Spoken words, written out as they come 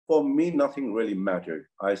for me, nothing really mattered.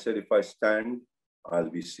 I said, if I stand, I'll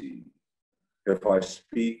be seen. If I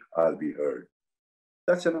speak, I'll be heard.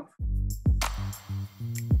 That's enough.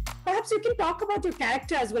 Perhaps you can talk about your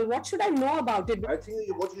character as well. What should I know about it? I think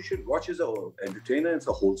what you should watch is an entertainer. It's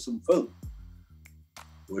a wholesome film.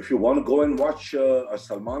 If you want to go and watch a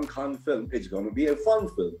Salman Khan film, it's going to be a fun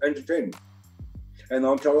film, entertainment. And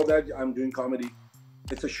on top of that, I'm doing comedy.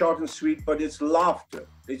 It's a short and sweet, but it's laughter.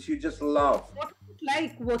 You just laugh. What is it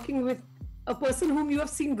like working with a person whom you have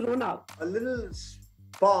seen grown up? A little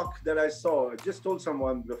spark that I saw, I just told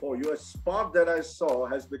someone before, a spark that I saw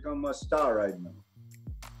has become a star right now.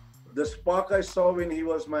 The spark I saw when he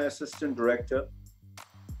was my assistant director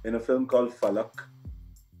in a film called Falak,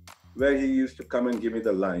 where he used to come and give me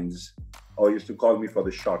the lines, or used to call me for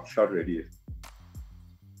the shot ready.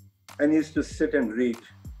 And he used to sit and read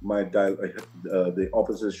my the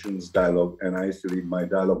opposition's dialogue, and I used to read my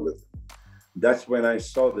dialogue with him. That's when I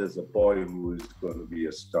saw there's a boy who is going to be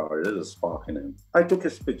a star. There's a spark in him. I took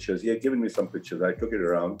his pictures. He had given me some pictures. I took it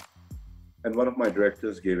around, and one of my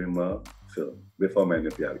directors gave him a film, Before Maine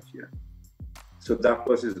Pyar Kiya. So that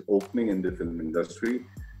was his opening in the film industry.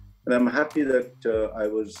 And I'm happy that I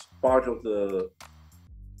was part of the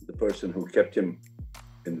person who kept him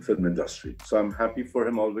in the film industry. So I'm happy for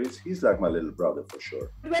him always. He's like my little brother for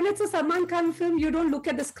sure. When it's a Salman Khan film, you don't look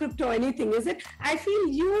at the script or anything, is it? I feel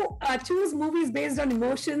you choose movies based on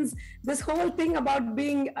emotions. This whole thing about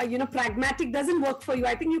being, pragmatic doesn't work for you.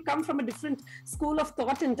 I think you come from a different school of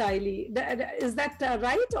thought entirely. Is that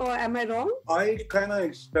right, or am I wrong? I kind of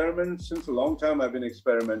experiment since a long time. I've been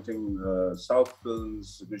experimenting South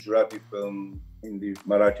films, Gujarati film, Hindi,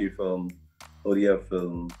 Marathi film, Oriya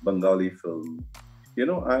film, Bengali film.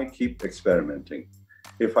 I keep experimenting.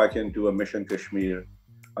 If I can do a Mission Kashmir,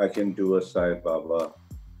 I can do a Sai Baba.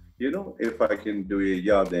 If I can do a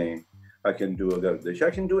Yadein, I can do a Gardish. I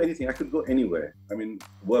can do anything. I could go anywhere.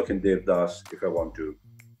 Work in Devdas if I want to,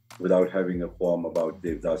 without having a qualm about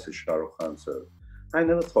Devdas is Shah Rukh Khan sir. I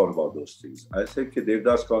never thought about those things. I said, Ke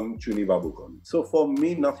Devdas kaun, Chuni Babu kaun. So for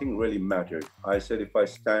me, nothing really mattered. I said, if I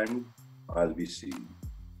stand, I'll be seen.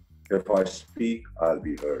 If I speak, I'll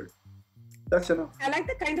be heard. That's enough. I like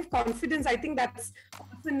the kind of confidence. I think that's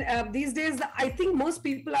often these days, I think most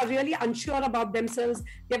people are really unsure about themselves.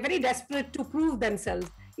 They're very desperate to prove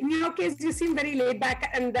themselves. In your case, you seem very laid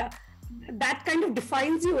back, and that kind of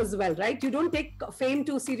defines you as well, right? You don't take fame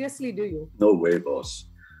too seriously, do you? No way, boss.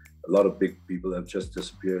 A lot of big people have just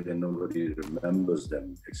disappeared and nobody remembers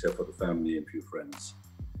them except for the family and few friends.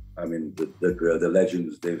 The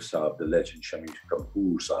legends, Dev Saab, the legend Shami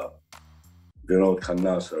Kapoor Saab. Vinod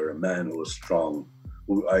Khanna sir, a man who was strong,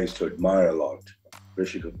 who I used to admire a lot.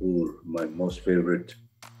 Rishi Kapoor, my most favorite.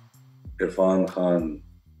 Irfan Khan,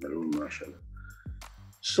 mashallah.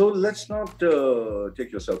 So let's not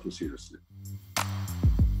take yourself too seriously.